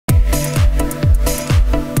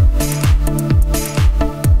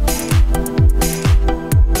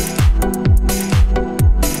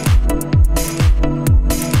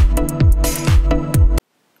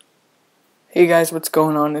Hey guys, what's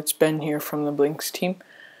going on? It's Ben here from the Blinks team,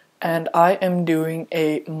 and I am doing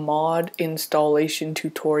a mod installation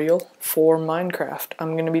tutorial for Minecraft.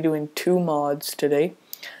 I'm going to be doing two mods today,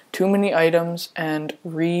 Too Many Items and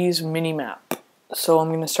Reis Minimap. So I'm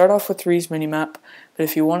going to start off with Reis Minimap, but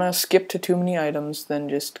if you want to skip to Too Many Items, then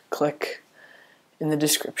just click in the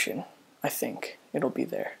description. I think it'll be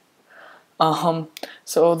there.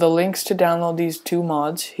 So the links to download these two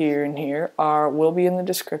mods here and here will be in the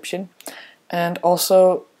description. And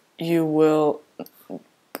also, you will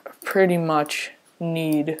pretty much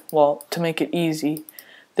need, well, to make it easy,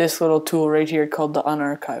 this little tool right here called the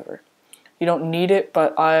Unarchiver. You don't need it,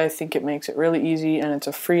 but I think it makes it really easy, and it's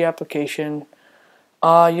a free application.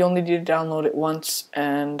 You only need to download it once,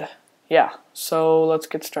 and yeah, so let's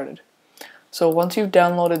get started. So once you've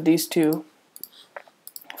downloaded these two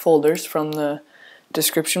folders from the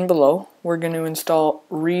description below, we're going to install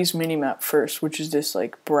Reis Minimap first, which is this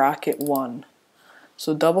like bracket 1.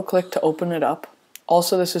 So double click to open it up.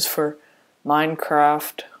 Also, this is for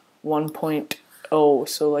Minecraft 1.0,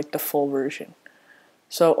 so like the full version.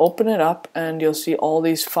 So open it up and you'll see all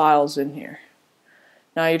these files in here.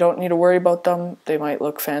 Now you don't need to worry about them. They might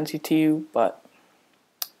look fancy to you, but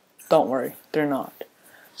don't worry, they're not.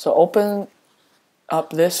 So open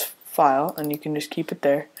up this file and you can just keep it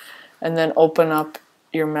there, and then open up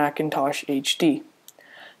your Macintosh HD.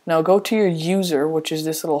 Now go to your user, which is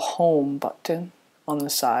this little home button on the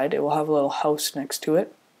side. It will have a little house next to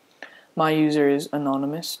it. My user is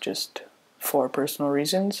anonymous, just for personal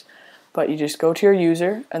reasons, but you just go to your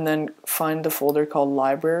user and then find the folder called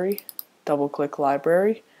library, double click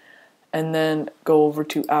library, and then go over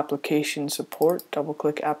to application support, double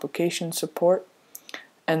click application support,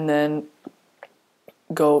 and then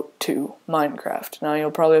go to Minecraft. Now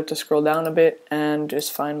you'll probably have to scroll down a bit and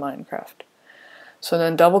just find Minecraft. So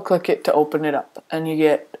then double click it to open it up, and you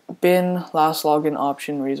get bin, last login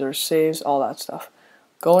option, resource saves, all that stuff.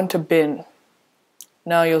 Go into bin.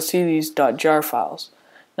 Now you'll see these .jar files.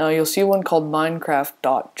 Now you'll see one called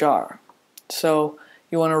minecraft.jar. So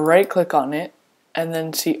you want to right click on it and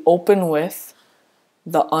then see open with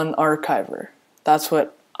the Unarchiver. That's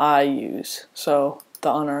what I use. So the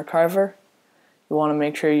Unarchiver, you want to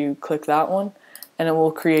make sure you click that one, and it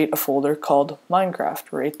will create a folder called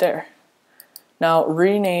Minecraft right there. Now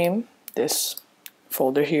rename this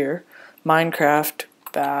folder here Minecraft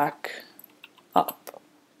backup.jar.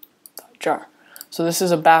 So this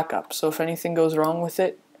is a backup, so if anything goes wrong with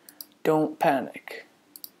it, don't panic.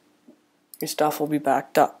 Your stuff will be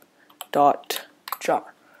backed up.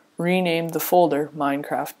 .jar. Rename the folder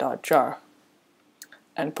Minecraft.jar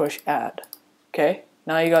and push add. Okay,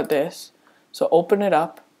 now you got this. So open it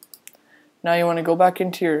up. Now you want to go back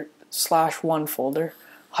into your /1 folder,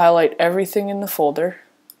 highlight everything in the folder,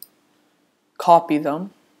 copy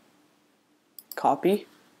them, copy,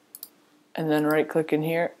 and then right click in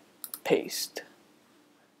here, paste.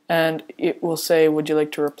 And it will say, would you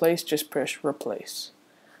like to replace? Just press replace.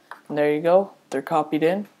 And there you go, they're copied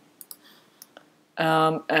in.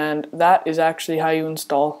 And that is actually how you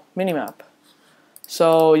install Minimap.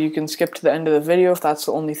 So you can skip to the end of the video if that's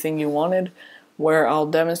the only thing you wanted, where I'll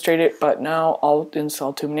demonstrate it, but now I'll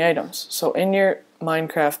install Too Many Items. So in your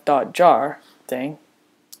Minecraft.jar thing,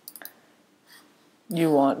 you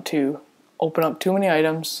want to open up Too Many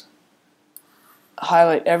Items,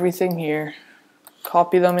 highlight everything here,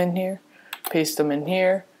 copy them in here, paste them in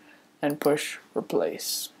here, and push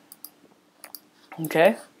replace.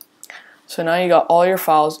 Okay? So now you got all your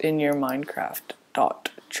files in your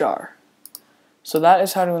Minecraft.jar. So that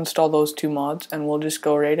is how to install those two mods, and we'll just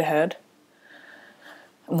go right ahead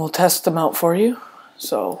and we'll test them out for you.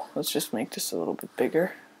 So let's just make this a little bit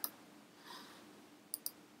bigger.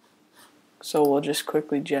 So we'll just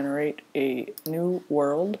quickly generate a new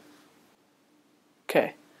world.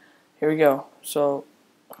 Okay, here we go. So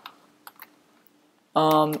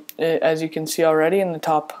as you can see already in the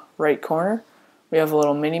top right corner, we have a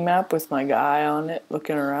little mini map with my guy on it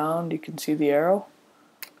looking around. You can see the arrow.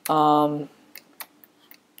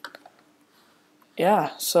 Yeah,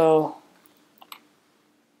 so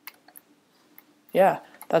yeah,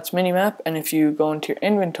 that's Minimap, and if you go into your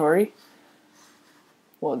inventory,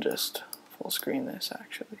 we'll just full screen this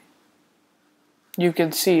actually. You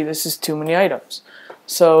can see this is Too Many Items.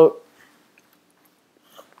 So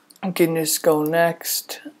you can just go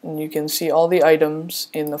next, and you can see all the items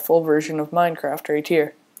in the full version of Minecraft right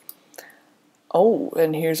here. Oh,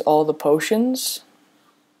 and here's all the potions.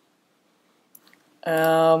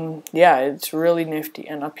 Yeah, it's really nifty.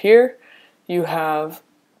 And up here you have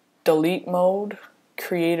delete mode,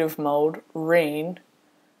 creative mode, rain,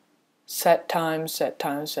 set time, set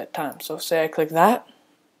time, set time. So say I click that,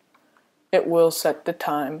 it will set the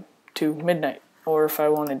time to midnight. Or if I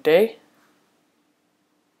want a day,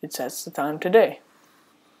 it sets the time to day.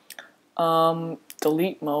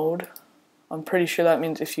 Delete mode, I'm pretty sure that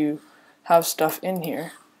means if you have stuff in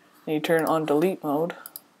here and you turn on delete mode,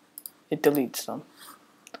 it deletes them.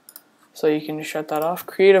 So you can shut that off.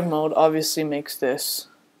 Creative mode obviously makes this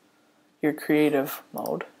your creative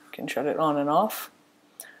mode. You can shut it on and off.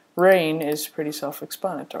 Rain is pretty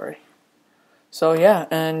self-explanatory. So yeah,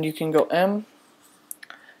 and you can go M,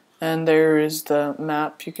 and there is the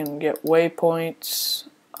map. You can get waypoints.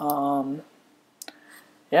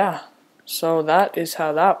 Yeah, so that is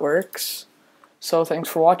how that works. So thanks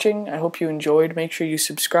for watching. I hope you enjoyed. Make sure you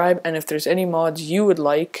subscribe, and if there's any mods you would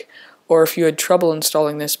like, or if you had trouble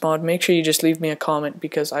installing this mod, make sure you just leave me a comment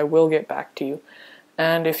because I will get back to you.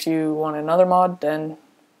 And if you want another mod, then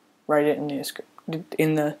write it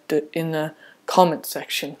in the comment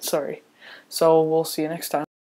section. Sorry. So we'll see you next time.